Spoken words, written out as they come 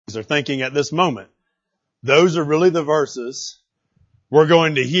are thinking at this moment, those are really the verses we're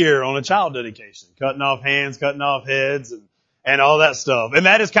going to hear on a child dedication. Cutting off hands, cutting off heads, and all that stuff. And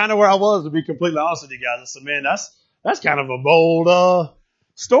that is kind of where I was, to be completely honest with you guys. I said, man, that's kind of a bold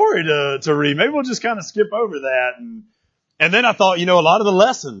story to read. Maybe we'll just kind of skip over that. And then I thought, a lot of the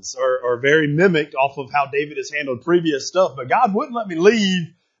lessons are very mimicked off of how David has handled previous stuff. But God wouldn't let me leave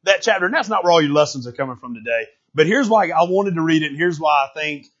that chapter. And that's not where all your lessons are coming from today. But here's why I wanted to read it, and here's why I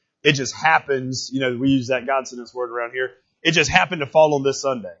think it just happens. We use that God sentence word around here. It just happened to fall on this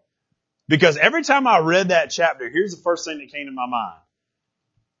Sunday. Because every time I read that chapter, here's the first thing that came to my mind.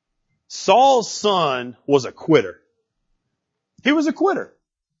 Saul's son was a quitter. He was a quitter.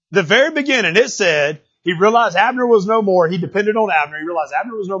 The very beginning, it said he realized Abner was no more. He depended on Abner. He realized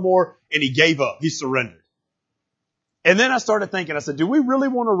Abner was no more, and he gave up. He surrendered. And then I started thinking, I said, do we really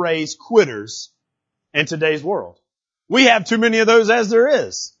want to raise quitters in today's world? We have too many of those as there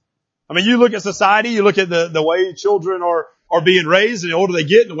is. I mean, you look at society, you look at the way children are being raised, and the older they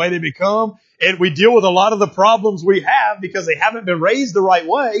get and the way they become, and we deal with a lot of the problems we have because they haven't been raised the right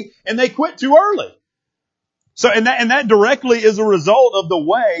way, and they quit too early. So, and that directly is a result of the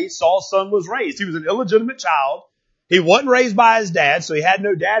way Saul's son was raised. He was an illegitimate child. He wasn't raised by his dad, so he had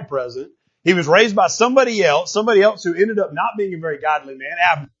no dad present. He was raised by somebody else who ended up not being a very godly man,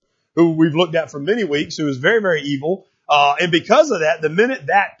 Abner, who we've looked at for many weeks, who was very, very evil. And because of that, the minute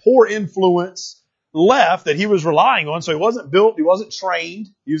that poor influence left that he was relying on, so he wasn't built, he wasn't trained,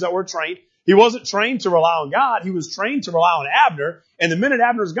 use that word trained, he wasn't trained to rely on God, he was trained to rely on Abner, and the minute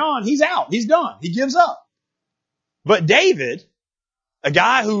Abner's gone, he's out, he's done, he gives up. But David, a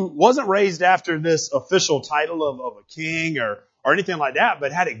guy who wasn't raised after this official title of a king or anything like that,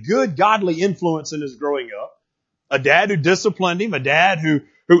 but had a good godly influence in his growing up, a dad who disciplined him, a dad who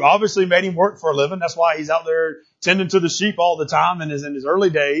obviously made him work for a living. That's why he's out there tending to the sheep all the time in his early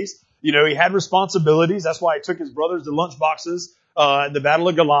days. He had responsibilities. That's why he took his brothers to lunch boxes at the Battle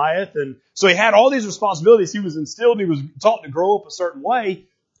of Goliath. And so he had all these responsibilities. He was instilled, he was taught to grow up a certain way.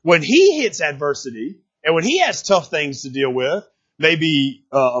 When he hits adversity and when he has tough things to deal with, maybe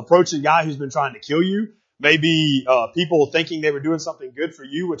approaching a guy who's been trying to kill you, maybe people thinking they were doing something good for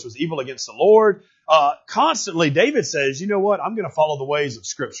you, which was evil against the Lord. Constantly, David says, you know what? I'm going to follow the ways of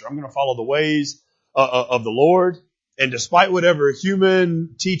Scripture. I'm going to follow the ways of the Lord. And despite whatever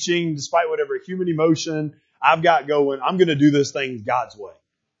human teaching, despite whatever human emotion I've got going, I'm going to do this thing God's way.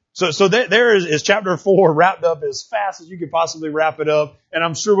 So there is chapter 4 wrapped up as fast as you could possibly wrap it up. And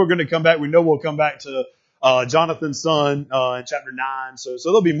I'm sure we're going to come back. We know we'll come back to Jonathan's son in chapter 9. So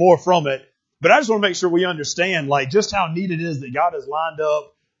there'll be more from it. But I just want to make sure we understand just how neat it is that God has lined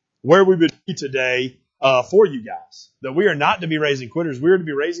up where we would be today for you guys. That we are not to be raising quitters. We are to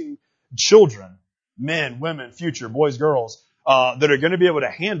be raising children, men, women, future, boys, girls, that are going to be able to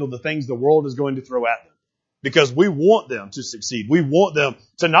handle the things the world is going to throw at them. Because we want them to succeed. We want them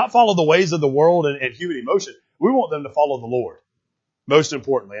to not follow the ways of the world and human emotion. We want them to follow the Lord, most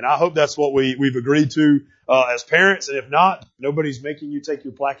importantly. And I hope that's what we've agreed to as parents. And if not, nobody's making you take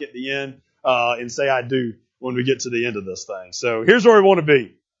your plaque at the end and say I do when we get to the end of this thing. So here's where we want to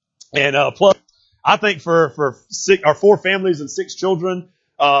be. And plus, I think for 4 families and 6 children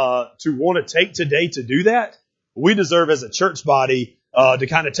to want to take today to do that, we deserve as a church body to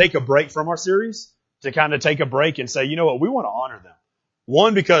kind of take a break from our series, to kind of take a break and say, you know what, we want to honor them.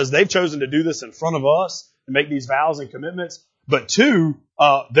 One, because they've chosen to do this in front of us and make these vows and commitments. But 2,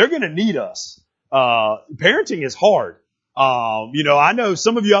 they're going to need us. Parenting is hard. I know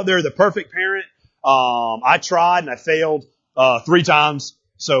some of you out there are the perfect parent. I tried and I failed 3 times.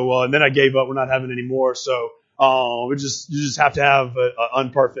 So and then I gave up. We're not having any more. So you just have to have an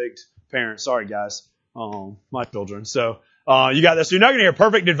unperfect parent. Sorry, guys. My children. So you got this. So you're not going to hear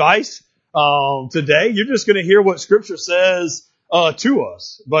perfect advice today. You're just going to hear what Scripture says to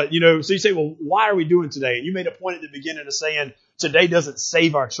us. But so you say, well, why are we doing today? And you made a point at the beginning of saying today doesn't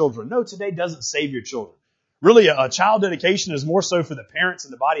save our children. No, today doesn't save your children. Really, a child dedication is more so for the parents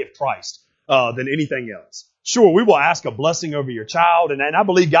and the body of Christ than anything else. Sure, we will ask a blessing over your child, and I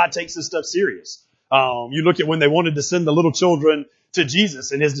believe God takes this stuff serious. You look at when they wanted to send the little children to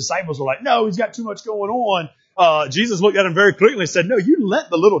Jesus, and his disciples were like, no, he's got too much going on. Jesus looked at him very clearly and said, no, you let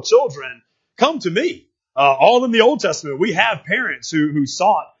the little children come to me. All in the Old Testament, we have parents who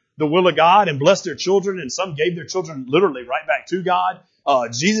sought the will of God and blessed their children, and some gave their children literally right back to God.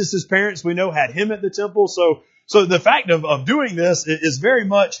 Jesus' parents, we know, had him at the temple. So the fact of doing this is very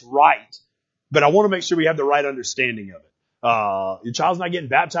much right. But I want to make sure we have the right understanding of it. Your child's not getting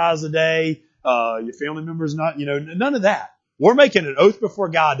baptized today. Your family member's not, none of that. We're making an oath before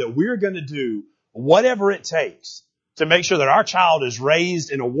God that we're going to do whatever it takes to make sure that our child is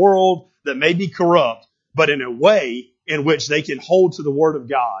raised in a world that may be corrupt, but in a way in which they can hold to the Word of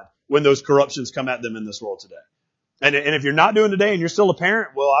God when those corruptions come at them in this world today. And if you're not doing today and you're still a parent,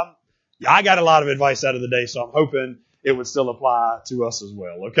 well, I got a lot of advice out of the day, so I'm hoping it would still apply to us as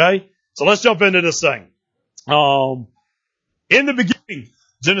well. Okay? So let's jump into this thing. In the beginning,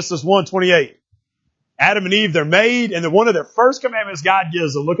 Genesis 1:28, Adam and Eve, they're made, and then one of their first commandments God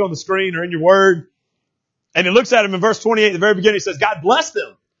gives them. Look on the screen or in your word. And he looks at them in verse 28, at the very beginning, he says, God blessed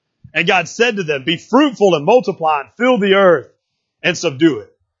them. And God said to them, be fruitful and multiply and fill the earth and subdue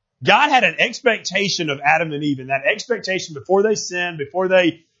it. God had an expectation of Adam and Eve, and that expectation before they sinned, before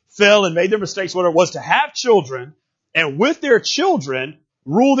they fell and made their mistakes, whatever, was to have children, and with their children,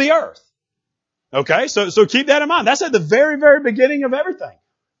 rule the earth. Okay, so keep that in mind. That's at the very, very beginning of everything.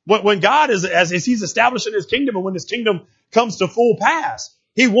 When God is, as He's establishing His kingdom, and when His kingdom comes to full pass,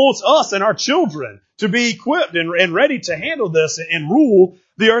 He wants us and our children to be equipped and ready to handle this and rule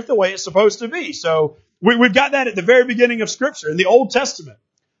the earth the way it's supposed to be. So we've got that at the very beginning of Scripture. In the Old Testament,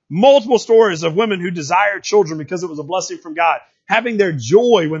 multiple stories of women who desired children because it was a blessing from God, having their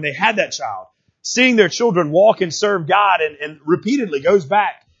joy when they had that child, seeing their children walk and serve God, and repeatedly goes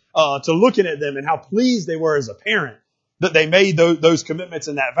back to looking at them and how pleased they were as a parent that they made those commitments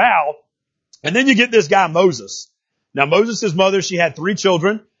and that vow. And then you get this guy, Moses. Now, Moses' mother, she had 3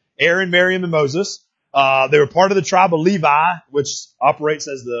 children, Aaron, Miriam, and Moses. They were part of the tribe of Levi, which operates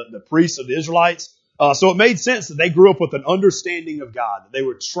as the priests of the Israelites. So it made sense that they grew up with an understanding of God, that they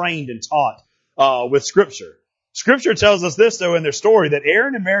were trained and taught with Scripture. Scripture tells us this, though, in their story, that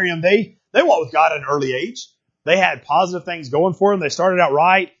Aaron and Miriam, they walked with God at an early age. They had positive things going for them. They started out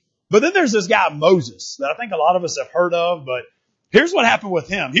right. But then there's this guy, Moses, that I think a lot of us have heard of. But here's what happened with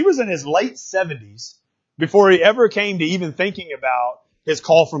him. He was in his late 70s before he ever came to even thinking about his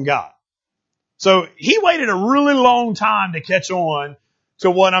call from God. So he waited a really long time to catch on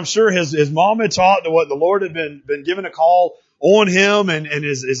to what I'm sure his mom had taught, to what the Lord had been given a call on him and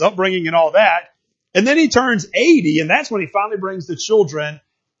his upbringing and all that. And then he turns 80, and that's when he finally brings the children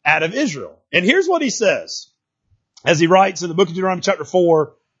out of Israel. And here's what he says, as he writes in the book of Deuteronomy chapter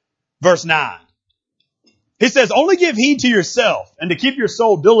 4, verse 9. He says, only give heed to yourself and to keep your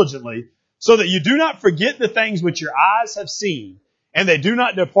soul diligently, so that you do not forget the things which your eyes have seen, and they do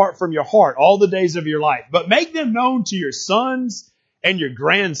not depart from your heart all the days of your life, but make them known to your sons and your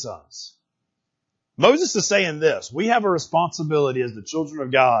grandsons. Moses is saying this: we have a responsibility as the children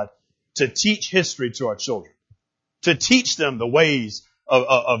of God to teach history to our children, to teach them the ways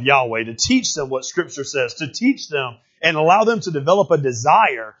of Yahweh, to teach them what Scripture says, to teach them and allow them to develop a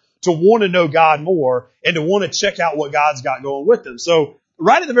desire to want to know God more and to want to check out what God's got going with them. So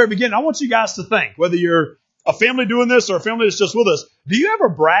right at the very beginning, I want you guys to think, whether you're a family doing this or a family that's just with us, do you ever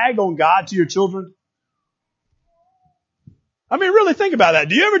brag on God to your children? I mean, really think about that.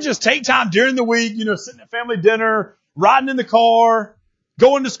 Do you ever just take time during the week, sitting at family dinner, riding in the car,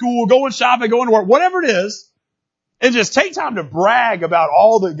 going to school, going shopping, going to work, whatever it is, and just take time to brag about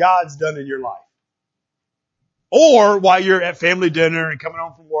all that God's done in your life? Or while you're at family dinner and coming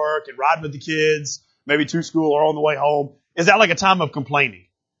home from work and riding with the kids, maybe to school or on the way home, is that like a time of complaining?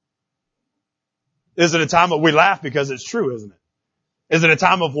 Is it a time of, we laugh because it's true, isn't it? Is it a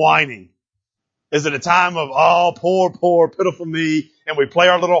time of whining? Is it a time of, oh, poor, pitiful me, and we play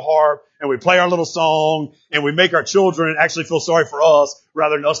our little harp, and we play our little song, and we make our children actually feel sorry for us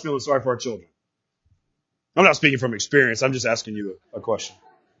rather than us feeling sorry for our children? I'm not speaking from experience. I'm just asking you a question.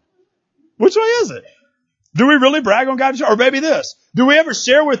 Which way is it? Do we really brag on God? Or maybe this: do we ever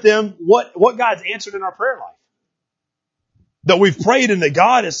share with them what God's answered in our prayer life? That we've prayed and that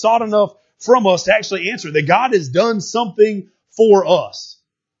God has sought enough from us to actually answer, that God has done something for us.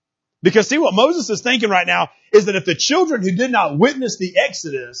 Because see, what Moses is thinking right now is that if the children who did not witness the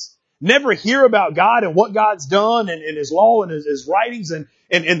Exodus never hear about God and what God's done and His law and His writings and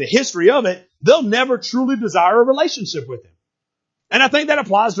the history of it, they'll never truly desire a relationship with Him. And I think that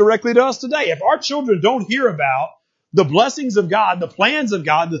applies directly to us today. If our children don't hear about the blessings of God, the plans of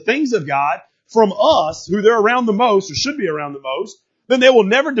God, the things of God from us, who they're around the most or should be around the most, then they will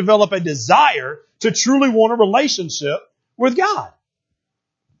never develop a desire to truly want a relationship with God.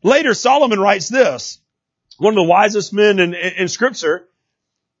 Later, Solomon writes this, one of the wisest men in Scripture,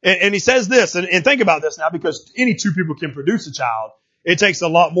 and he says this, and think about this now, because any 2 people can produce a child. It takes a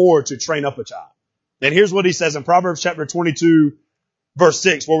lot more to train up a child. And here's what he says in Proverbs chapter 22, verse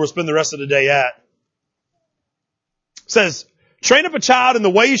 6, where we'll spend the rest of the day at. It says, train up a child in the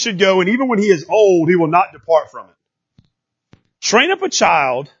way he should go, and even when he is old, he will not depart from it. Train up a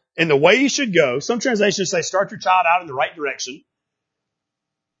child in the way he should go. Some translations say start your child out in the right direction.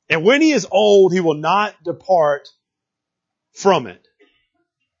 And when he is old, he will not depart from it.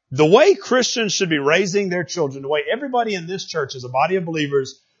 The way Christians should be raising their children, the way everybody in this church as a body of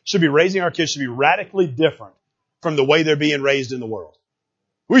believers should be raising our kids should be radically different from the way they're being raised in the world.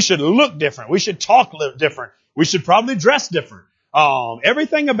 We should look different. We should talk different. We should probably dress different.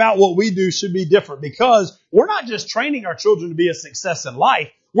 Everything about what we do should be different because we're not just training our children to be a success in life.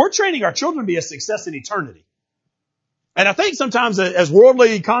 We're training our children to be a success in eternity. And I think sometimes as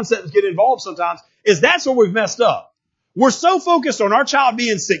worldly concepts get involved sometimes is that's where we've messed up. We're so focused on our child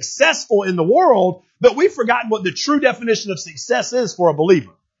being successful in the world that we've forgotten what the true definition of success is for a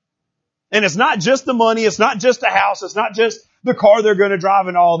believer. And it's not just the money. It's not just the house. It's not just the car they're going to drive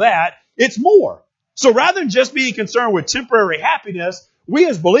and all that. It's more. So rather than just being concerned with temporary happiness, we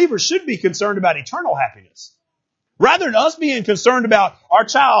as believers should be concerned about eternal happiness. Rather than us being concerned about our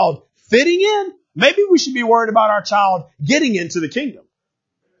child fitting in, maybe we should be worried about our child getting into the kingdom.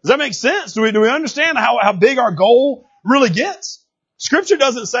 Does that make sense? Do we understand how big our goal really gets? Scripture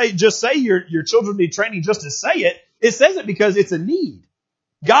doesn't just say your children need training just to say it. It says it because it's a need.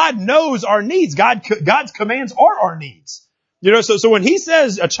 God knows our needs. God's commands are our needs. So when he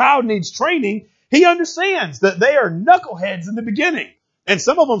says a child needs training, he understands that they are knuckleheads in the beginning. And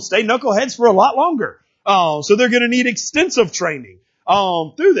some of them stay knuckleheads for a lot longer. So they're going to need extensive training,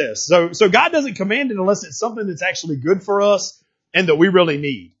 through this. So God doesn't command it unless it's something that's actually good for us and that we really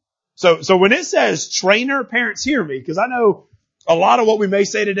need. So when it says trainer, parents hear me, because I know a lot of what we may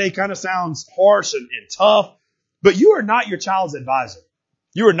say today kind of sounds harsh and tough, but you are not your child's advisor.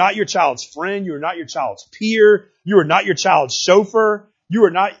 You are not your child's friend. You are not your child's peer. You are not your child's chauffeur. You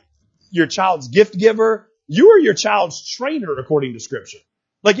are not your child's gift giver. You are your child's trainer, according to Scripture.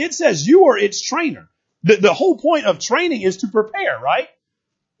 Like it says, you are its trainer. The whole point of training is to prepare, right?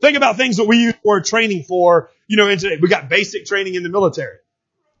 Think about things that we use the word training for, in today. We got basic training in the military.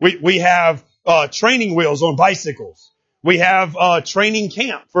 We have training wheels on bicycles. We have training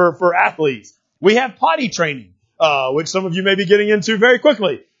camp for athletes. We have potty training, which some of you may be getting into very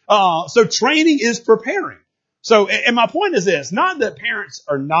quickly. So training is preparing. So, and my point is this, not that parents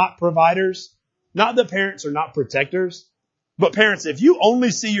are not providers, not that parents are not protectors, but parents, if you only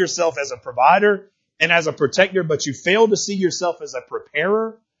see yourself as a provider and as a protector, but you fail to see yourself as a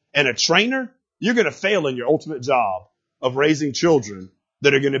preparer and a trainer, you're going to fail in your ultimate job of raising children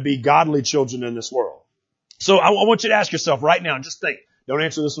that are going to be godly children in this world. So I want you to ask yourself right now, and just think, don't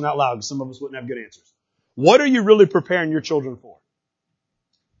answer this one out loud because some of us wouldn't have good answers. What are you really preparing your children for?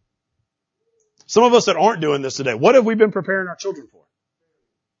 Some of us that aren't doing this today, what have we been preparing our children for?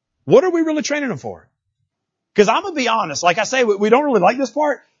 What are we really training them for? Because I'm going to be honest, like I say, we don't really like this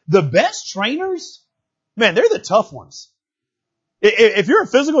part. The best trainers, man, they're the tough ones. If you're a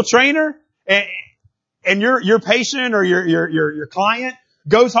physical trainer and your patient or your client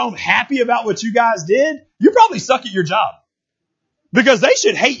goes home happy about what you guys did, you probably suck at your job. Because they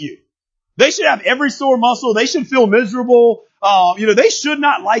should hate you. They should have every sore muscle. They should feel miserable. They should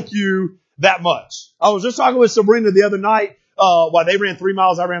not like you that much. I was just talking with Sabrina the other night. While they ran 3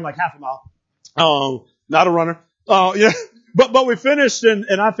 miles, I ran like half a mile. Not a runner. But we finished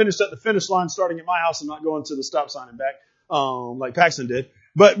and I finished at the finish line starting at my house and not going to the stop sign and back, like Paxton did.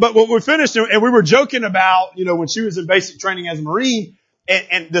 But what we finished and we were joking about, when she was in basic training as a Marine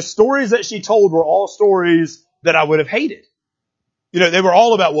and the stories that she told were all stories that I would have hated. They were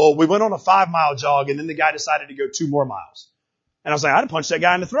all about, well, we went on a 5-mile jog and then the guy decided to go 2 more miles. And I was like, I'd have punched that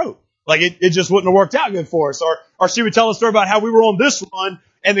guy in the throat. Like it just wouldn't have worked out good for us. Or she would tell a story about how we were on this run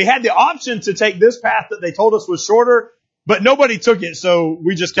and we had the option to take this path that they told us was shorter, but nobody took it. So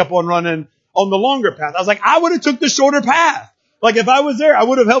we just kept on running on the longer path. I was like, I would have took the shorter path. Like if I was there, I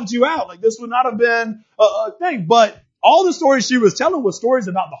would have helped you out. Like this would not have been a thing. But all the stories she was telling was stories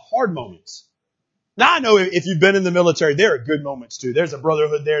about the hard moments. Now I know if you've been in the military, there are good moments too. There's a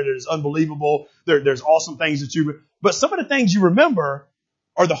brotherhood there that is unbelievable. There's awesome things but some of the things you remember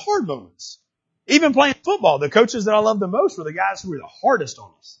are the hard moments. Even playing football, the coaches that I love the most were the guys who were the hardest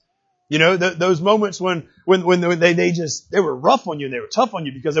on us. Those moments when they were rough on you and they were tough on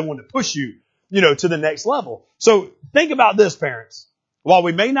you because they wanted to push you, to the next level. So think about this, parents. While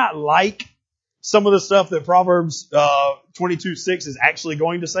we may not like some of the stuff that Proverbs 22:6 is actually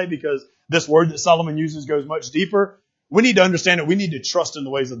going to say, because this word that Solomon uses goes much deeper, we need to understand that we need to trust in the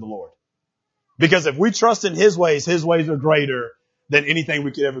ways of the Lord. Because if we trust in His ways are greater than anything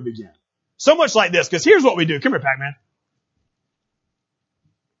we could ever begin. So much like this, because here's what we do. Come here, Pac-Man.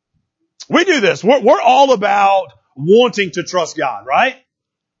 We do this. We're all about wanting to trust God, right?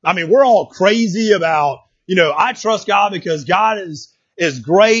 I mean, we're all crazy about, I trust God because God is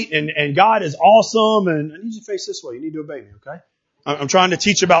great and God is awesome. And I need you to face this way. You need to obey me, okay? I'm trying to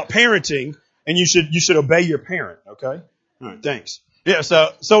teach about parenting and you should obey your parent, okay? All right, thanks. Yeah,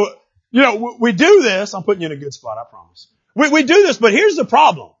 so, we do this. I'm putting you in a good spot, I promise. We do this, but here's the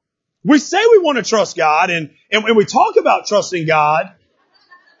problem. We say we want to trust God, and we talk about trusting God.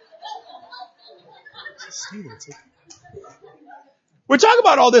 We talk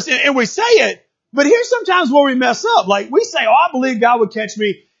about all this, and we say it, but here's sometimes where we mess up. Like, we say, oh, I believe God would catch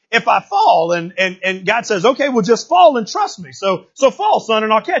me if I fall, and God says, okay, well, just fall and trust me. So fall, son,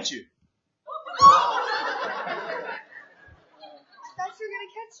 and I'll catch you. You're going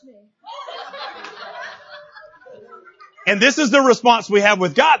to catch me. And this is the response we have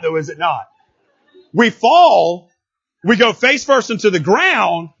with God, though, is it not? We fall, we go face first into the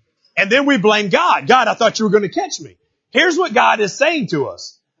ground, and then we blame God. God, I thought you were going to catch me. Here's what God is saying to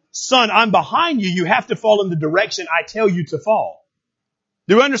us. Son, I'm behind you. You have to fall in the direction I tell you to fall.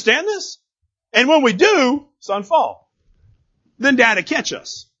 Do you understand this? And when we do, son, fall. Then dad will catch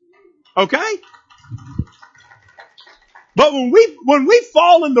us. Okay? But when we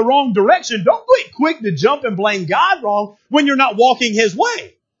fall in the wrong direction, don't get quick to jump and blame God wrong when you're not walking His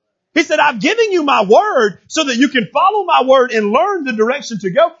way. He said, I've given you my word so that you can follow my word and learn the direction to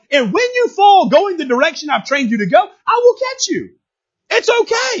go. And when you fall going the direction I've trained you to go, I will catch you. It's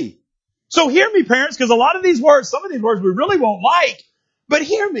okay. So hear me, parents, because a lot of these words, some of these words we really won't like, but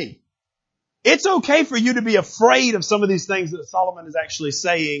hear me. It's okay for you to be afraid of some of these things that Solomon is actually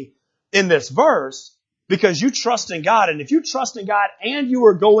saying in this verse because you trust in God. And if you trust in God and you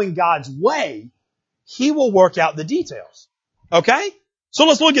are going God's way, He will work out the details. Okay? So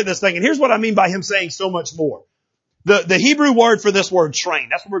let's look at this thing. And here's what I mean by him saying so much more. The Hebrew word for this word, train,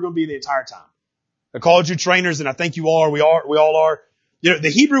 that's what we're going to be the entire time. I called you trainers, and I think you all are. We all are. The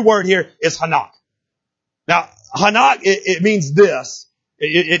Hebrew word here is hanak. Now, hanak, it means this.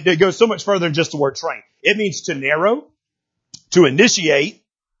 It goes so much further than just the word train. It means to narrow, to initiate,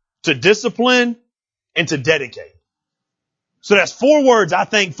 to discipline, and to dedicate. So that's 4 words I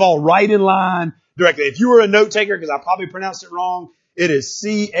think fall right in line directly. If you were a note taker, because I probably pronounced it wrong, it is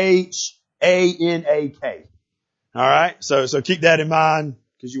Chanak. All right. So keep that in mind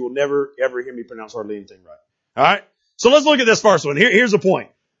because you will never ever hear me pronounce hardly anything right. All right. So let's look at this first one. Here's the point.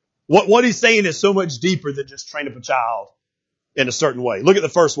 What he's saying is so much deeper than just train up a child in a certain way. Look at the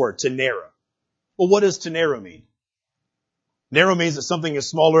first word, to narrow. Well, what does to narrow mean? Narrow means that something is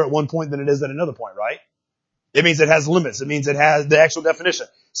smaller at one point than it is at another point, right? It means it has limits. It means it has the actual definition.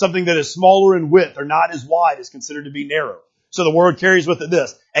 Something that is smaller in width or not as wide is considered to be narrow. So the word carries with it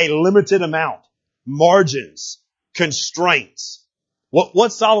this, a limited amount, margins, constraints.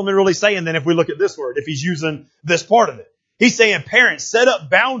 What's Solomon really saying then if we look at this word, if he's using this part of it? He's saying, parents, set up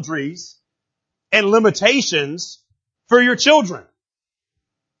boundaries and limitations for your children.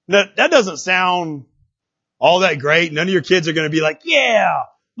 Now, that doesn't sound all that great. None of your kids are going to be like, yeah,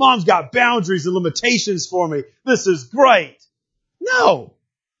 mom's got boundaries and limitations for me. This is great. No.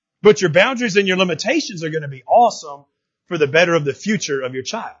 But your boundaries and your limitations are going to be awesome for the better of the future of your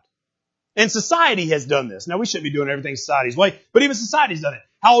child. And society has done this. Now, we shouldn't be doing everything society's way, but even society's done it.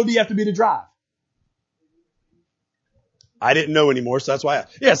 How old do you have to be to drive? I didn't know anymore, so that's why.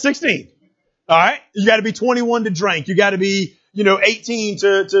 16. All right. You got to be 21 to drink. You got to be, 18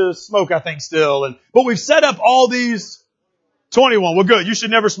 to smoke, I think still. But we've set up all these 21. Well, good. You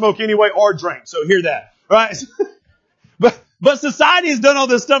should never smoke anyway or drink. So hear that. Right. But society has done all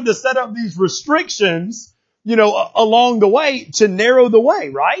this stuff to set up these restrictions, along the way to narrow the way,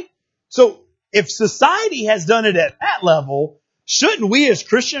 right? So if society has done it at that level, shouldn't we as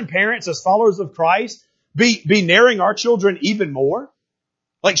Christian parents, as followers of Christ, be narrowing our children even more?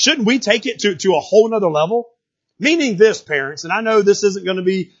 Like, shouldn't we take it to a whole nother level? Meaning this, parents, and I know this isn't going to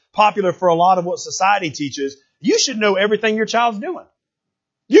be popular for a lot of what society teaches. You should know everything your child's doing.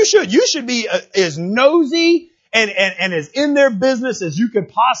 You should be as nosy and as in their business as you could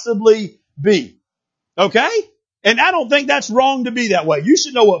possibly be. Okay? And I don't think that's wrong to be that way. You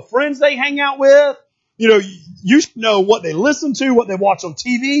should know what friends they hang out with. You should know what they listen to, what they watch on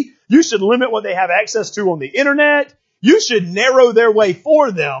TV. You should limit what they have access to on the internet. You should narrow their way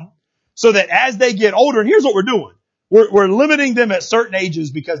for them so that as they get older, and here's what we're doing. We're limiting them at certain ages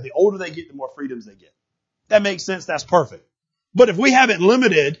because the older they get, the more freedoms they get. That makes sense. That's perfect. But if we have it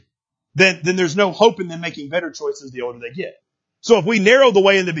limited, then there's no hope in them making better choices the older they get. So if we narrow the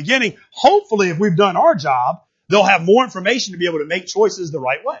way in the beginning, hopefully if we've done our job, they'll have more information to be able to make choices the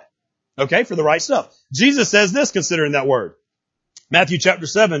right way. Okay, for the right stuff. Jesus says this considering that word. Matthew chapter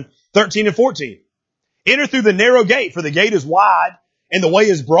 7, 13 and 14. Enter through the narrow gate, for the gate is wide and the way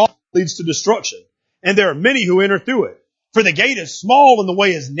is broad, leads to destruction. And there are many who enter through it. For the gate is small and the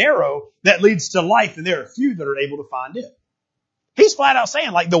way is narrow that leads to life, and there are few that are able to find it. He's flat out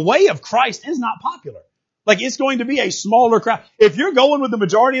saying, the way of Christ is not popular. Like it's going to be a smaller crowd. If you're going with the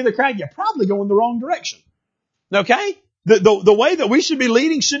majority of the crowd, you're probably going the wrong direction. Okay? The way that we should be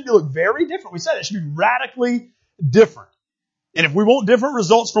leading should look very different. We said it should be radically different. And if we want different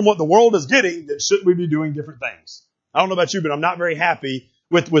results from what the world is getting, then shouldn't we be doing different things? I don't know about you, but I'm not very happy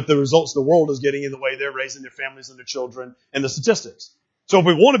with the results the world is getting in the way they're raising their families and their children and the statistics. So if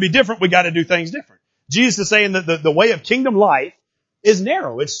we want to be different, we got to do things different. Jesus is saying that the way of kingdom life is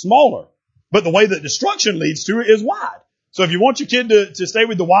narrow. It's smaller. But the way that destruction leads to it is wide. So if you want your kid to stay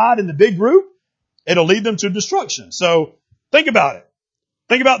with the wide and the big group, it'll lead them to destruction. So think about it.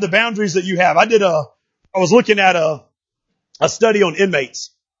 Think about the boundaries that you have. I was looking at a study on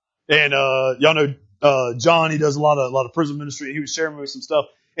inmates, and y'all know John. He does a lot of prison ministry. He was sharing with me some stuff,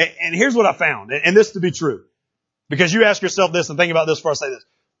 and here's what I found, and this to be true, because you ask yourself this and think about this before I say this: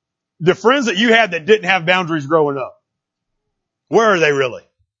 the friends that you had that didn't have boundaries growing up, where are they really?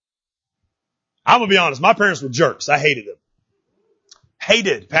 I'm gonna be honest. My parents were jerks. I hated them.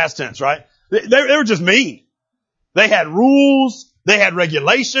 Hated, past tense, right? They were just mean. They had rules. They had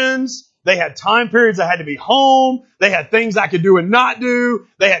regulations. They had time periods I had to be home. They had things I could do and not do.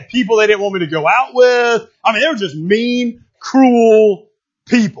 They had people they didn't want me to go out with. I mean, they were just mean, cruel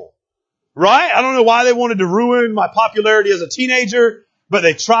people. Right? I don't know why they wanted to ruin my popularity as a teenager, but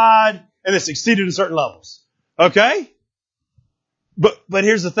they tried and they succeeded at certain levels. Okay? But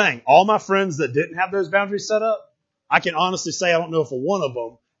here's the thing. All my friends that didn't have those boundaries set up, I can honestly say I don't know if one of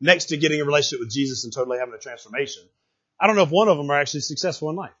them, next to getting a relationship with Jesus and totally having a transformation, I don't know if one of them are actually successful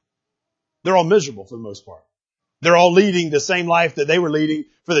in life. They're all miserable for the most part. They're all leading the same life that they were leading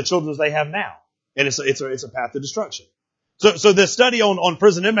for the children they have now. And it's a path to destruction. So this study on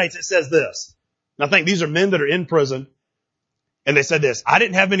prison inmates, it says this. And I think these are men that are in prison. And they said this: I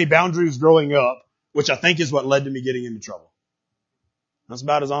didn't have any boundaries growing up, which I think is what led to me getting into trouble. That's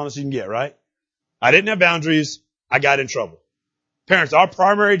about as honest as you can get, right? I didn't have boundaries. I got in trouble. Parents, our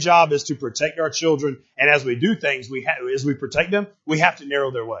primary job is to protect our children. And as we do things, as we protect them, we have to narrow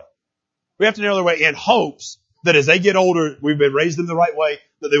their way. We have to narrow their way in hopes that as they get older, we've been raised them the right way,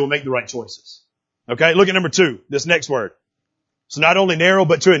 that they will make the right choices. Okay, look at number 2, this next word. So not only narrow,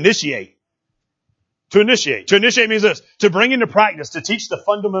 but to initiate. To initiate. To initiate means this: to bring into practice, to teach the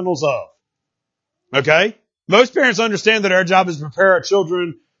fundamentals of. Okay? Most parents understand that our job is to prepare our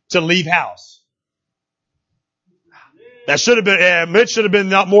children to leave house. That should have been, Mitch should have been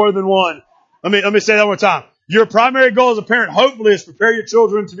not more than one. Let me say that one more time. Your primary goal as a parent, hopefully, is to prepare your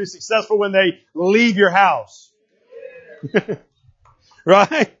children to be successful when they leave your house.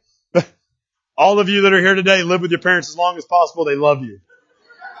 Right? All of you that are here today live with your parents as long as possible. They love you.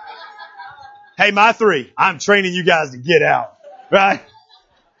 Hey, my 3, I'm training you guys to get out. Right?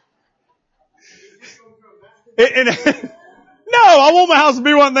 No, I want my house to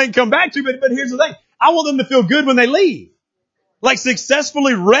be one they can come back to, but here's the thing. I want them to feel good when they leave. Like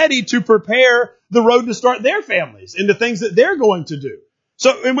successfully ready to prepare the road to start their families and the things that they're going to do.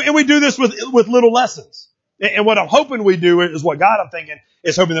 So, and we do this with little lessons. And what I'm hoping we do is what God, I'm thinking,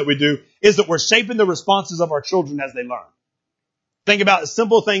 is hoping that we do, is that we're shaping the responses of our children as they learn. Think about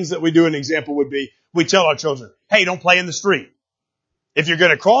simple things that we do. An example would be, we tell our children, hey, don't play in the street. If you're going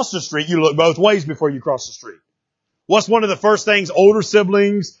to cross the street, you look both ways before you cross the street. What's one of the first things older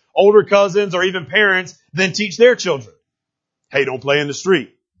siblings, older cousins, or even parents then teach their children? Hey, don't play in the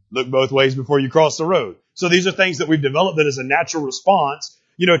street. Look both ways before you cross the road. So these are things that we've developed that is a natural response,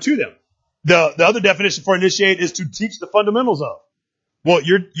 to them. The other definition for initiate is to teach the fundamentals of. Well,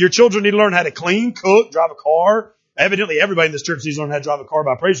 your children need to learn how to clean, cook, drive a car. Evidently, everybody in this church needs to learn how to drive a car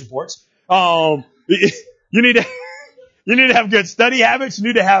by praise reports. You need to have good study habits. You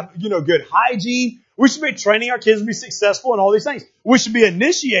need to have, good hygiene. We should be training our kids to be successful in all these things. We should be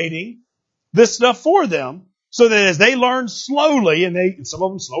initiating this stuff for them so that as they learn slowly, and some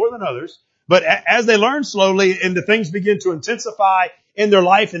of them slower than others, but as they learn slowly and the things begin to intensify in their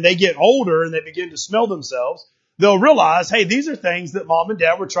life and they get older and they begin to smell themselves, they'll realize, hey, these are things that mom and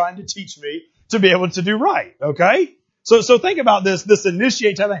dad were trying to teach me to be able to do right. Okay? So think about this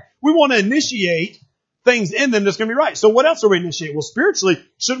initiate type thing. We want to initiate things in them that's going to be right. So what else are we initiating? Well, spiritually,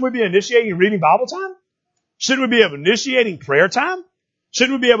 shouldn't we be initiating reading Bible time? Shouldn't we be initiating prayer time?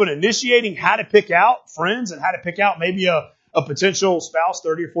 Shouldn't we be able to initiating how to pick out friends and how to pick out maybe a potential spouse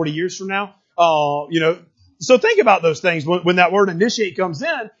 30 or 40 years from now? So think about those things when that word initiate comes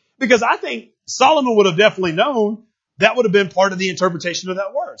in, because I think Solomon would have definitely known that would have been part of the interpretation of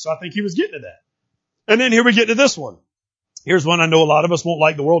that word. So I think he was getting to that. And then here we get to this one. Here's one I know a lot of us won't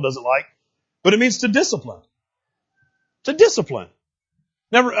like, the world doesn't like, but it means to discipline. To discipline.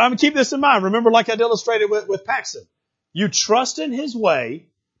 Now, keep this in mind. Remember, like I illustrated with Paxton, you trust in his way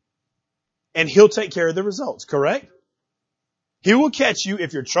and He'll take care of the results, correct? He will catch you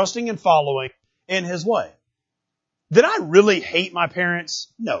if you're trusting and following in His way. Did I really hate my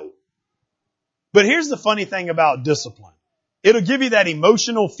parents? No. But here's the funny thing about discipline. It'll give you that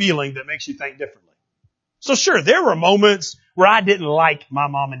emotional feeling that makes you think differently. So sure, there were moments where I didn't like my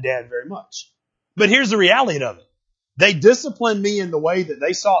mom and dad very much. But here's the reality of it. They disciplined me in the way that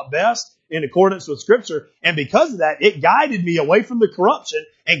they saw it best in accordance with Scripture. And because of that, it guided me away from the corruption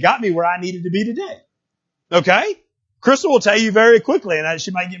and got me where I needed to be today. Okay? Crystal will tell you very quickly, and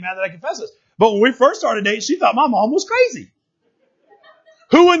she might get mad that I confess this, but when we first started dating, she thought my mom was crazy.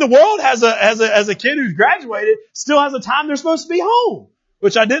 Who in the world has a kid who's graduated still has a time they're supposed to be home?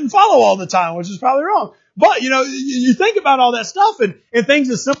 Which I didn't follow all the time, which is probably wrong. But, you think about all that stuff and things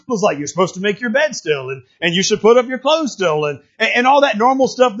as simple as like you're supposed to make your bed still and you should put up your clothes still and all that normal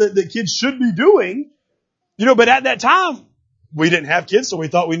stuff that kids should be doing. But at that time, we didn't have kids, so we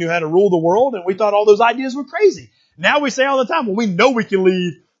thought we knew how to rule the world and we thought all those ideas were crazy. Now we say all the time, well, we know we can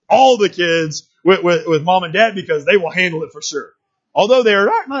leave all the kids with mom and dad because they will handle it for sure. Although they're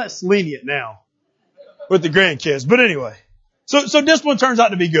not less lenient now with the grandkids. But anyway, so discipline turns out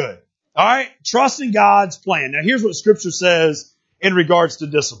to be good. All right. Trust in God's plan. Now here's what Scripture says in regards to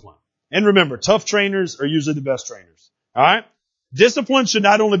discipline. And remember, tough trainers are usually the best trainers. All right. Discipline should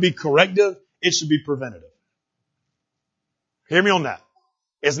not only be corrective, it should be preventative. Hear me on that.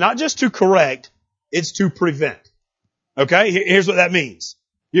 It's not just to correct, it's to prevent. Okay. Here's what that means.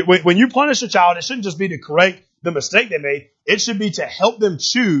 When you punish a child, it shouldn't just be to correct the mistake they made. It should be to help them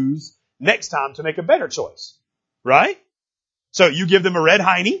choose next time to make a better choice. Right? So you give them a red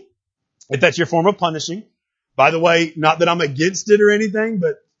hiney, if that's your form of punishing. By the way, not that I'm against it or anything,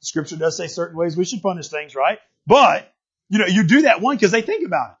 but Scripture does say certain ways we should punish things, right? But, you do that one because they think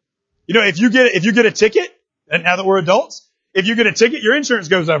about it. If you get a ticket, and now that we're adults, if you get a ticket, your insurance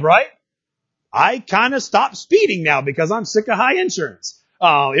goes up, right? I kind of stopped speeding now because I'm sick of high insurance.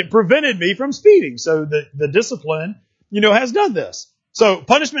 It prevented me from speeding. So the discipline, has done this. So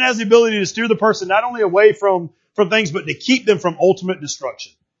punishment has the ability to steer the person not only away from things, but to keep them from ultimate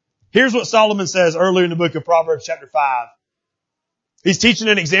destruction. Here's what Solomon says earlier in the book of Proverbs chapter 5. He's teaching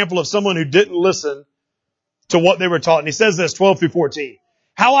an example of someone who didn't listen to what they were taught. And he says this, 12 through 14.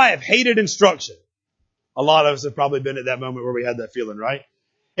 How I have hated instruction. A lot of us have probably been at that moment where we had that feeling, right?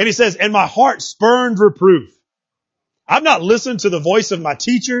 And he says, and my heart spurned reproof. I've not listened to the voice of my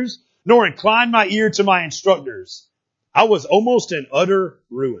teachers, nor inclined my ear to my instructors. I was almost in utter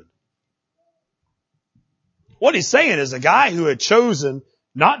ruin. What he's saying is a guy who had chosen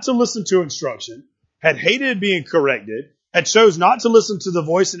not to listen to instruction, had hated being corrected, had chose not to listen to the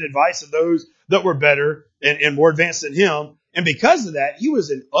voice and advice of those that were better and more advanced than him. And because of that, he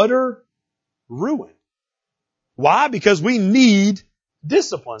was in utter ruin. Why? Because we need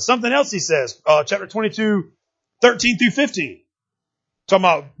discipline. Something else he says, chapter 22, 13 through 15. Talking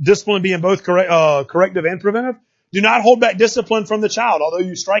about discipline being both corrective and preventive. Do not hold back discipline from the child. Although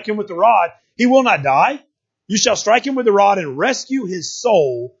you strike him with the rod, he will not die. You shall strike him with the rod and rescue his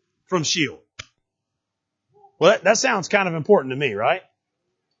soul from Sheol. Well, that sounds kind of important to me, right?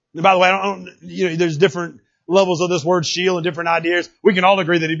 And by the way, I don't, there's different levels of this word Sheol and different ideas. We can all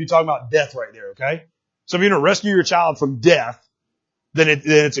agree that he'd be talking about death right there, okay? So if you're going to rescue your child from death, then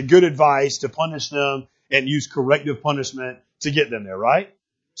it's a good advice to punish them and use corrective punishment to get them there, right?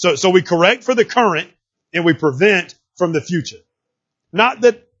 So we correct for the current and we prevent from the future. Not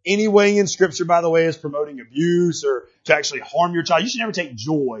that any way in Scripture, by the way, is promoting abuse or to actually harm your child. You should never take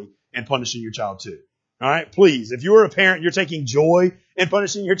joy in punishing your child too. All right? Please, if you are a parent, you're taking joy in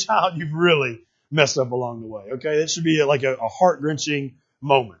punishing your child, you've really messed up along the way. Okay? That should be like a heart-wrenching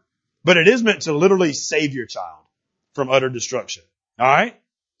moment. But it is meant to literally save your child from utter destruction. All right?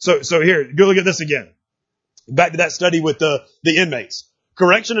 So here, go look at this again. Back to that study with the inmates.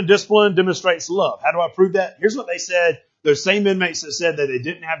 Correction and discipline demonstrates love. How do I prove that? Here's what they said. Those same inmates that said that they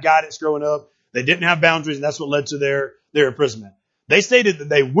didn't have guidance growing up, they didn't have boundaries, and that's what led to their imprisonment. They stated that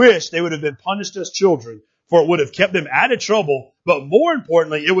they wished they would have been punished as children, for it would have kept them out of trouble, but more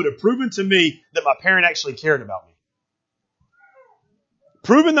importantly, it would have proven to me that my parent actually cared about me.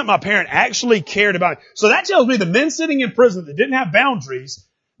 Proven that my parent actually cared about me. So that tells me the men sitting in prison that didn't have boundaries,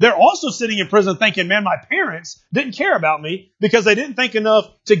 they're also sitting in prison thinking, man, my parents didn't care about me because they didn't think enough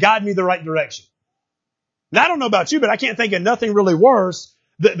to guide me the right direction. Now, I don't know about you, but I can't think of nothing really worse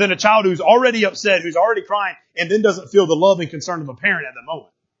than a child who's already upset, who's already crying, and then doesn't feel the love and concern of a parent at the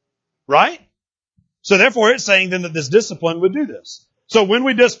moment. Right? So therefore, it's saying then that this discipline would do this. So when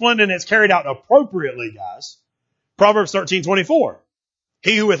we discipline and it's carried out appropriately, guys, Proverbs 13:24.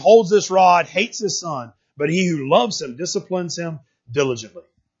 He who withholds this rod hates his son, but he who loves him disciplines him diligently.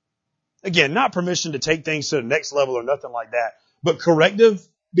 Again, not permission to take things to the next level or nothing like that, but corrective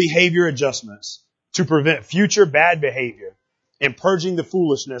behavior adjustments to prevent future bad behavior and purging the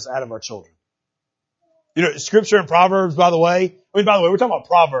foolishness out of our children. You know, scripture in Proverbs, by the way, we're talking about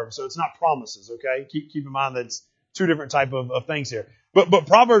Proverbs, so it's not promises, okay? Keep in mind that it's two different type of things here. But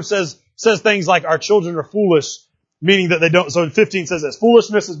Proverbs says things like our children are foolish, meaning that they don't. So in 15 says this,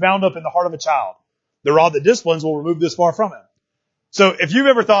 foolishness is bound up in the heart of a child. The rod that disciplines will remove this far from him. So if you've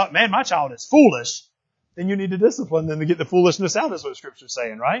ever thought, man, my child is foolish, then you need to discipline them to get the foolishness out. That's what scripture's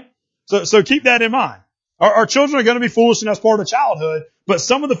saying, right? So keep that in mind. Our children are going to be foolish and that's part of childhood, but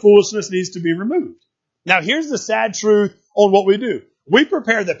some of the foolishness needs to be removed. Now here's the sad truth on what we do. We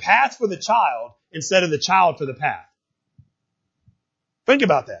prepare the path for the child instead of the child for the path. Think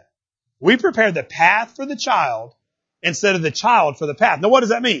about that. We prepare the path for the child instead of the child for the path. Now what does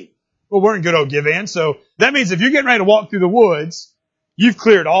that mean? Well, we're in good old Give-In, so that means if you're getting ready to walk through the woods, you've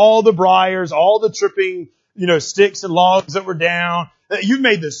cleared all the briars, all the tripping, sticks and logs that were down. You've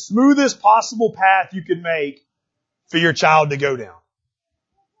made the smoothest possible path you could make for your child to go down.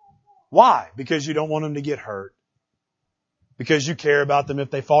 Why? Because you don't want them to get hurt. Because you care about them if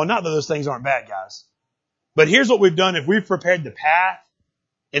they fall. Not that those things aren't bad, guys. But here's what we've done. If we've prepared the path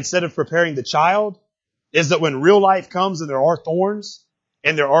instead of preparing the child, is that when real life comes and there are thorns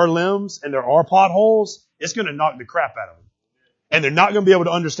and there are limbs and there are potholes, it's going to knock the crap out of them. And they're not going to be able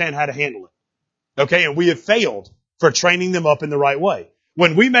to understand how to handle it. Okay? And we have failed for training them up in the right way.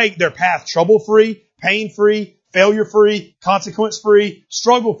 When we make their path trouble-free, pain-free, failure-free, consequence-free,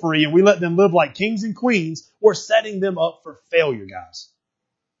 struggle-free, and we let them live like kings and queens, we're setting them up for failure, guys.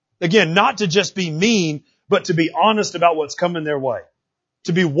 Again, not to just be mean, but to be honest about what's coming their way.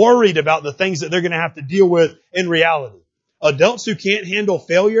 To be worried about the things that they're going to have to deal with in reality. Adults who can't handle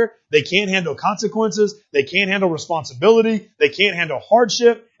failure, they can't handle consequences, they can't handle responsibility, they can't handle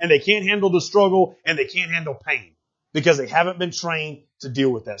hardship, and they can't handle the struggle, and they can't handle pain. Because they haven't been trained to deal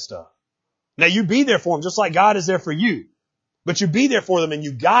with that stuff. Now you be there for them just like God is there for you. But you be there for them and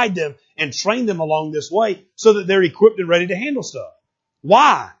you guide them and train them along this way so that they're equipped and ready to handle stuff.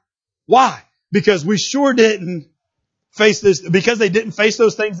 Why? Why? Because we sure didn't face this, because they didn't face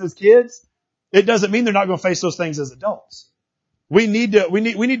those things as kids, it doesn't mean they're not going to face those things as adults. We need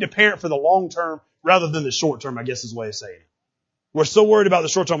to parent for the long term rather than the short term, I guess is the way of saying it. We're so worried about the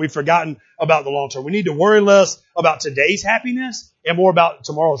short term, we've forgotten about the long term. We need to worry less about today's happiness and more about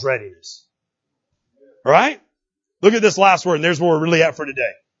tomorrow's readiness. All right? Look at this last word, and there's where we're really at for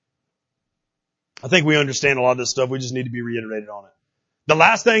today. I think we understand a lot of this stuff. We just need to be reiterated on it. The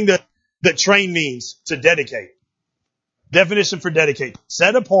last thing that train means to dedicate. Definition for dedicate.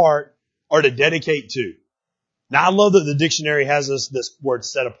 Set apart or to dedicate to. Now, I love that the dictionary has this word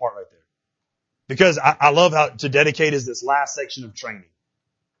set apart right there. Because I love how to dedicate is this last section of training.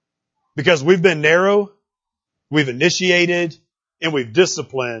 Because we've been narrow, we've initiated, and we've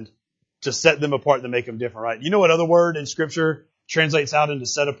disciplined to set them apart to make them different, right? You know what other word in Scripture translates out into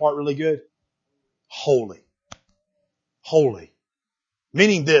set apart really good? Holy. Holy.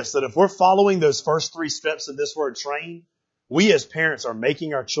 Meaning this, that if we're following those first 3 steps of this word train, we as parents are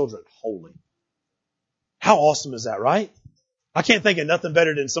making our children holy. How awesome is that, right? I can't think of nothing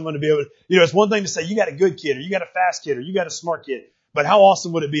better than someone to be able to, it's one thing to say you got a good kid or you got a fast kid or you got a smart kid. But how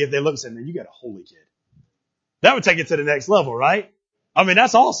awesome would it be if they look and say, man, you got a holy kid? That would take it to the next level, right? I mean,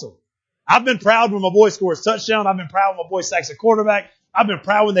 that's awesome. I've been proud when my boy scores touchdown. I've been proud when my boy sacks a quarterback. I've been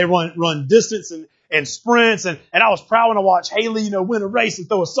proud when they run distance and sprints. And I was proud when I watched Haley, win a race and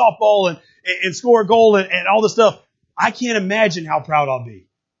throw a softball and score a goal and all this stuff. I can't imagine how proud I'll be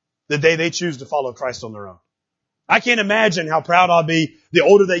the day they choose to follow Christ on their own. I can't imagine how proud I'll be the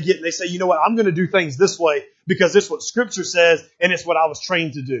older they get and they say, you know what, I'm going to do things this way because it's what Scripture says and it's what I was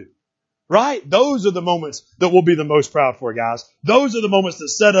trained to do. Right? Those are the moments that we'll be the most proud for, guys. Those are the moments that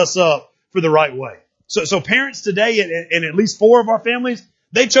set us up for the right way. So parents today in at least 4 of our families,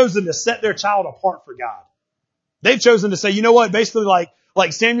 they've chosen to set their child apart for God. They've chosen to say, you know what, basically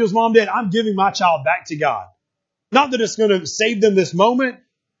like Samuel's mom did, I'm giving my child back to God. Not that it's going to save them this moment,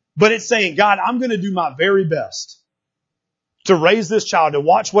 but it's saying, God, I'm going to do my very best to raise this child, to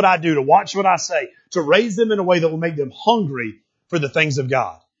watch what I do, to watch what I say, to raise them in a way that will make them hungry for the things of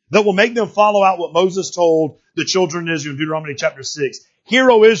God, that will make them follow out what Moses told the children of Israel in Deuteronomy chapter 6. Hear,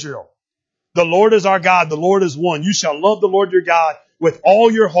 O Israel, the Lord is our God, the Lord is one. You shall love the Lord your God with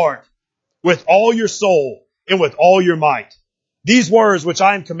all your heart, with all your soul, and with all your might. These words which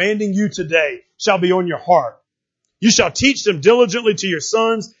I am commanding you today shall be on your heart. You shall teach them diligently to your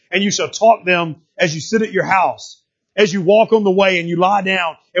sons, and you shall talk them as you sit at your house, as you walk on the way and you lie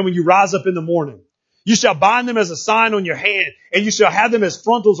down, and when you rise up in the morning. You shall bind them as a sign on your hand, and you shall have them as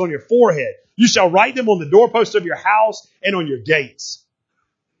frontals on your forehead. You shall write them on the doorpost of your house and on your gates.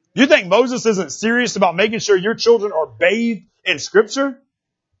 You think Moses isn't serious about making sure your children are bathed in Scripture?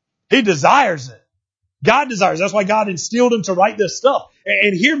 He desires it. God desires it. That's why God instilled him to write this stuff.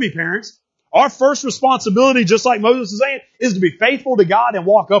 And hear me, parents. Our first responsibility, just like Moses is saying, is to be faithful to God and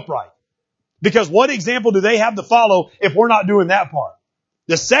walk upright. Because what example do they have to follow if we're not doing that part?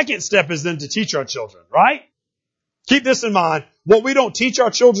 The second step is then to teach our children, right? Keep this in mind. What we don't teach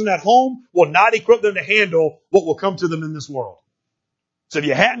our children at home will not equip them to handle what will come to them in this world. So if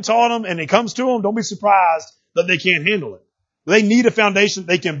you hadn't taught them and it comes to them, don't be surprised that they can't handle it. They need a foundation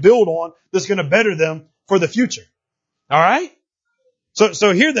they can build on that's going to better them for the future. All right?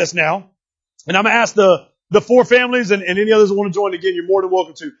 So hear this now. And I'm going to ask the four families and any others who want to join again, you're more than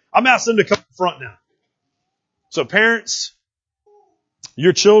welcome to. I'm asking them to come to the front now. So parents,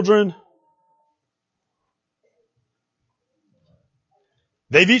 your children,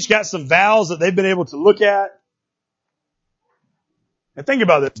 they've each got some vows that they've been able to look at. And think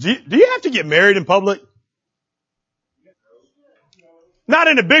about this. Do you have to get married in public? Not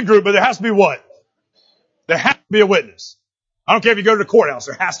in a big group, but there has to be what? There has to be a witness. I don't care if you go to the courthouse,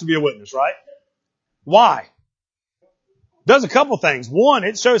 there has to be a witness, right? Why? Does a couple things. One,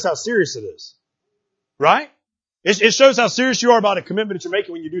 it shows how serious it is. Right? It shows how serious you are about a commitment that you're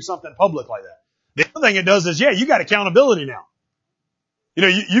making when you do something public like that. The other thing it does is, you got accountability now.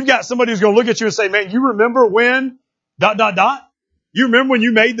 You've got somebody who's going to look at you and say, man, you remember when ... You remember when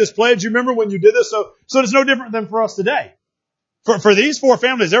you made this pledge? You remember when you did this? So it's no different than for us today. For these four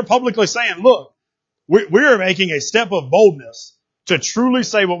families, they're publicly saying, look, we are making a step of boldness to truly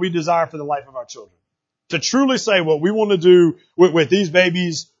say what we desire for the life of our children. To truly say what we want to do with these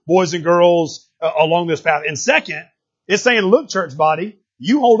babies, boys and girls, along this path. And second, it's saying, look, church body,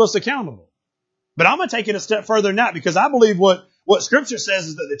 you hold us accountable. But I'm going to take it a step further than that, because I believe what Scripture says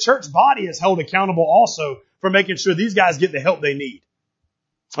is that the church body is held accountable also for making sure these guys get the help they need.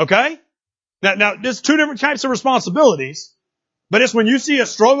 Okay? Now, there's two different types of responsibilities, but it's when you see a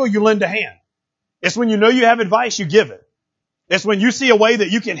struggle, you lend a hand. It's when you know you have advice, you give it. It's when you see a way that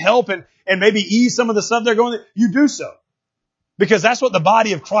you can help and maybe ease some of the stuff they're going through, you do so. Because that's what the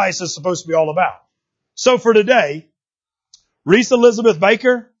body of Christ is supposed to be all about. So for today, Reese Elizabeth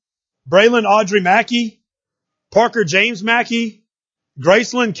Baker, Braylon Audrey Mackey, Parker James Mackey,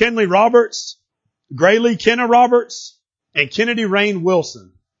 Gracelyn Kenley Roberts, Graylee Kenna Roberts, and Kennedy Rain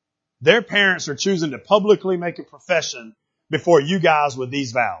Wilson. Their parents are choosing to publicly make a profession before you guys with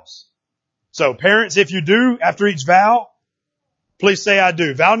these vows. So parents, if you do, after each vow, please say I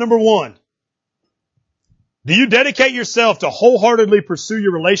do. Vow number 1. Do you dedicate yourself to wholeheartedly pursue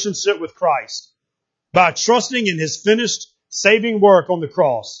your relationship with Christ by trusting in His finished saving work on the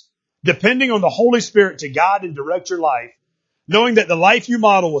cross, depending on the Holy Spirit to guide and direct your life, knowing that the life you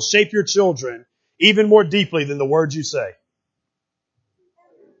model will shape your children even more deeply than the words you say?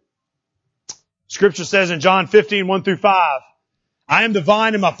 Scripture says in John 15:1-5, I am the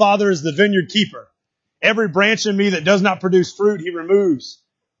vine and my Father is the vineyard keeper. Every branch in me that does not produce fruit, He removes.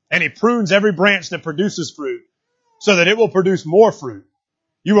 And He prunes every branch that produces fruit so that it will produce more fruit.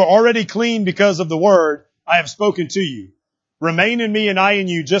 You are already clean because of the word I have spoken to you. Remain in me and I in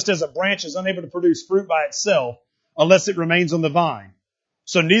you, just as a branch is unable to produce fruit by itself unless it remains on the vine.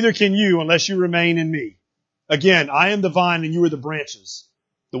 So neither can you unless you remain in me. Again, I am the vine and you are the branches.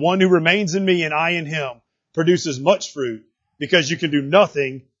 The one who remains in me and I in him produces much fruit, because you can do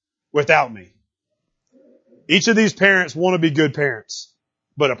nothing without me. Each of these parents want to be good parents.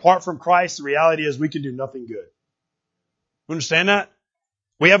 But apart from Christ, the reality is we can do nothing good. Understand that?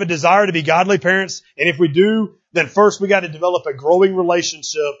 We have a desire to be godly parents, and if we do, then first we got to develop a growing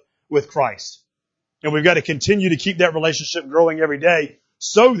relationship with Christ. And we've got to continue to keep that relationship growing every day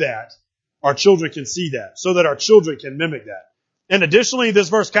so that our children can see that, so that our children can mimic that. And additionally, this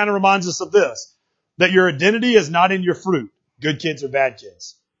verse kind of reminds us of this, that your identity is not in your fruit, good kids or bad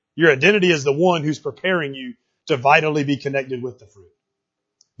kids. Your identity is the one who's preparing you to vitally be connected with the fruit.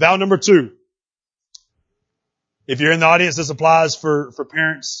 Vow number 2. If you're in the audience, this applies for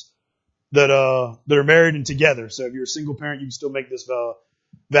parents that are married and together. So if you're a single parent, you can still make this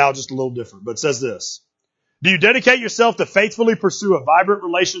vow just a little different. But it says this. Do you dedicate yourself to faithfully pursue a vibrant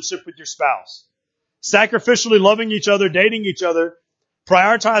relationship with your spouse, sacrificially loving each other, dating each other,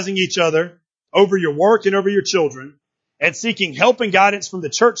 prioritizing each other over your work and over your children, and seeking help and guidance from the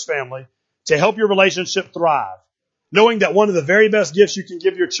church family to help your relationship thrive, knowing that one of the very best gifts you can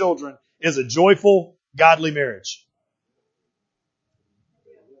give your children is a joyful, godly marriage?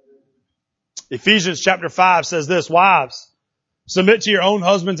 Ephesians chapter 5 says this, wives, Submit to your own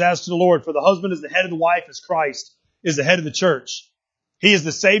husbands as to the Lord, for the husband is the head of the wife as Christ is the head of the church. He is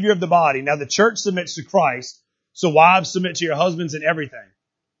the Savior of the body. Now the church submits to Christ, so wives submit to your husbands in everything.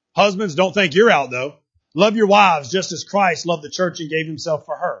 Husbands, don't think you're out though. Love your wives just as Christ loved the church and gave himself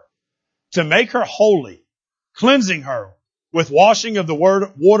for her, to make her holy, cleansing her with washing of the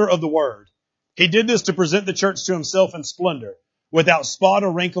water of the word. He did this to present the church to himself in splendor, without spot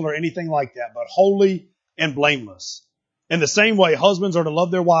or wrinkle or anything like that, but holy and blameless. In the same way, husbands are to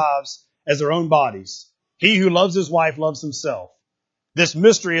love their wives as their own bodies. He who loves his wife loves himself. This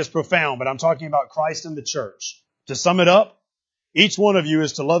mystery is profound, but I'm talking about Christ and the church. To sum it up, each one of you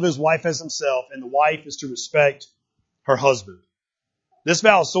is to love his wife as himself, and the wife is to respect her husband. This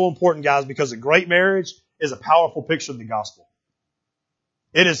vow is so important, guys, because a great marriage is a powerful picture of the gospel.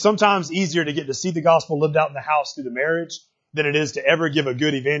 It is sometimes easier to get to see the gospel lived out in the house through the marriage than it is to ever give a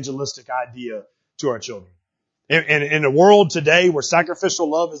good evangelistic idea to our children. In a world today where sacrificial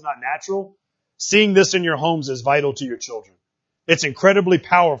love is not natural, seeing this in your homes is vital to your children. It's incredibly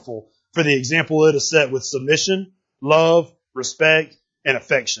powerful for the example it is set with submission, love, respect, and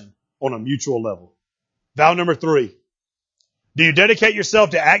affection on a mutual level. Vow number 3. Do you dedicate yourself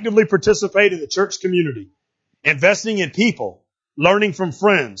to actively participate in the church community, investing in people, learning from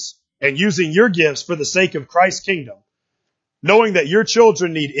friends, and using your gifts for the sake of Christ's kingdom, knowing that your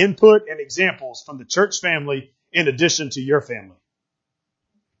children need input and examples from the church family in addition to your family?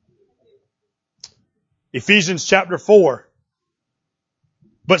 Ephesians chapter 4.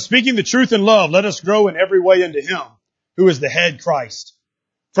 But speaking the truth in love, let us grow in every way into him, who is the head, Christ.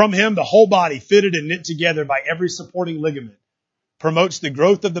 From him, the whole body, fitted and knit together by every supporting ligament, promotes the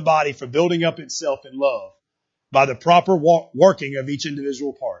growth of the body for building up itself in love by the proper working of each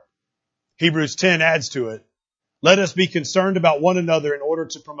individual part. Hebrews 10 adds to it, let us be concerned about one another in order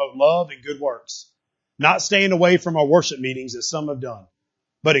to promote love and good works, not staying away from our worship meetings as some have done,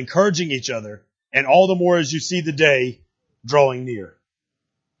 but encouraging each other, and all the more as you see the day drawing near.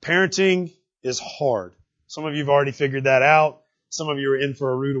 Parenting is hard. Some of you have already figured that out. Some of you are in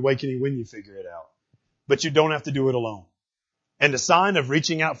for a rude awakening when you figure it out. But you don't have to do it alone. And the sign of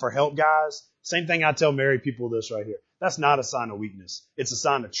reaching out for help, guys, same thing I tell married people this right here. That's not a sign of weakness. It's a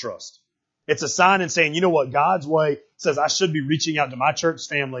sign of trust. It's a sign in saying, you know what, God's way says I should be reaching out to my church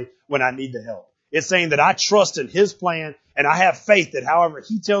family when I need the help. It's saying that I trust in his plan and I have faith that however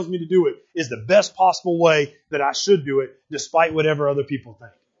he tells me to do it is the best possible way that I should do it despite whatever other people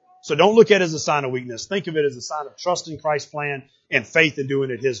think. So don't look at it as a sign of weakness. Think of it as a sign of trust in Christ's plan and faith in doing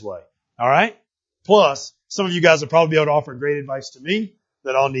it his way. All right? Plus, some of you guys will probably be able to offer great advice to me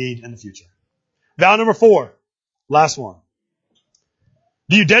that I'll need in the future. Vow number 4. Last one.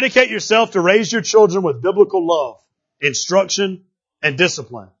 Do you dedicate yourself to raise your children with biblical love, instruction, and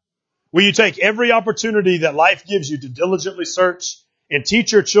discipline? Will you take every opportunity that life gives you to diligently search and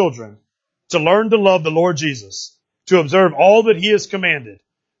teach your children to learn to love the Lord Jesus, to observe all that he has commanded,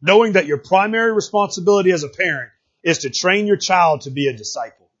 knowing that your primary responsibility as a parent is to train your child to be a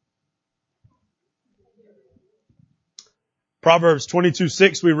disciple? Proverbs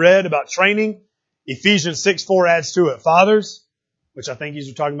 22:6 we read about training. Ephesians 6:4 adds to it. Fathers, which I think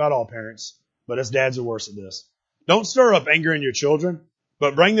he's talking about all parents, but us dads are worse at this. Don't stir up anger in your children,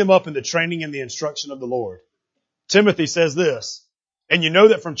 but bring them up in the training and the instruction of the Lord. Timothy says this, and you know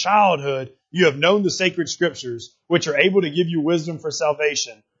that from childhood you have known the sacred scriptures, which are able to give you wisdom for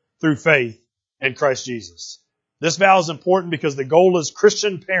salvation through faith in Christ Jesus. This vow is important because the goal as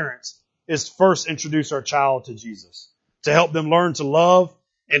Christian parents is to first introduce our child to Jesus, to help them learn to love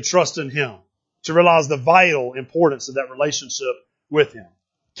and trust in him, to realize the vital importance of that relationship with him.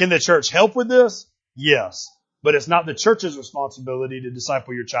 Can the church help with this? Yes. But it's not the church's responsibility to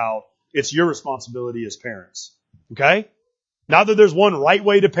disciple your child. It's your responsibility as parents. Okay? Not that there's one right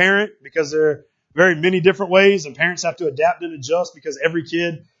way to parent, because there are very many different ways, and parents have to adapt and adjust because every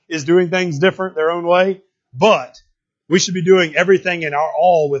kid is doing things different their own way. But we should be doing everything in our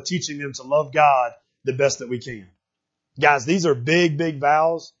all with teaching them to love God the best that we can. Guys, these are big, big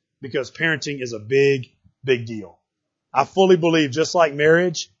vows because parenting is a big, big deal. I fully believe, just like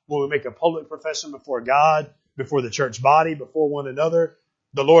marriage, when we make a public profession before God, before the church body, before one another,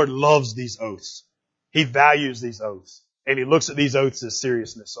 the Lord loves these oaths. He values these oaths. And he looks at these oaths as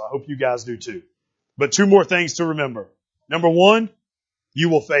seriousness. So I hope you guys do too. But 2 more things to remember. Number 1, you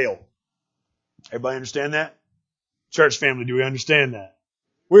will fail. Everybody understand that? Church family, do we understand that?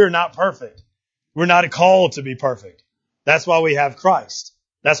 We are not perfect. We're not called to be perfect. That's why we have Christ.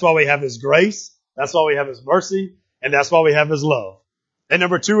 That's why we have his grace. That's why we have his mercy. And that's why we have his love. And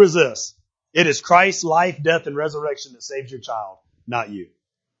number 2 is this. It is Christ's life, death, and resurrection that saves your child, not you.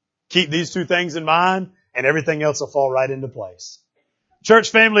 Keep these 2 things in mind, and everything else will fall right into place.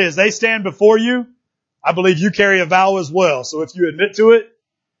 Church family, as they stand before you, I believe you carry a vow as well. So if you admit to it,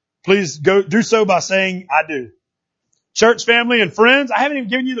 please do so by saying, I do. Church family and friends, I haven't even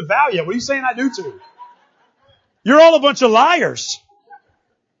given you the vow yet. What are you saying I do to? You're all a bunch of liars.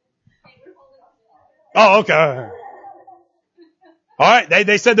 Oh, okay. All right.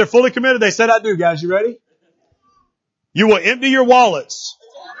 They said they're fully committed. They said I do, guys. You ready? You will empty your wallets.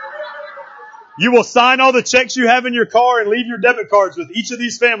 You will sign all the checks you have in your car and leave your debit cards with each of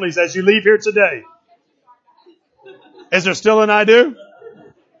these families as you leave here today. Is there still an I do?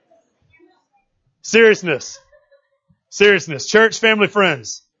 Seriousness. Church, family,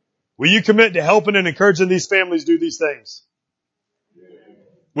 friends. Will you commit to helping and encouraging these families do these things?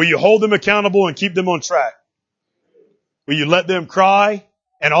 Will you hold them accountable and keep them on track? Will you let them cry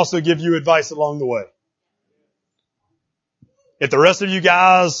and also give you advice along the way? If the rest of you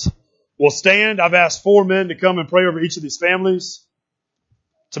guys will stand, I've asked 4 men to come and pray over each of these families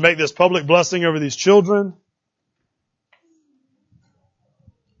to make this public blessing over these children.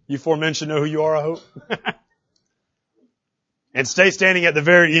 You 4 men should know who you are, I hope. And stay standing at the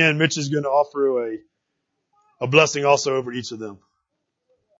very end. Mitch is going to offer a blessing also over each of them.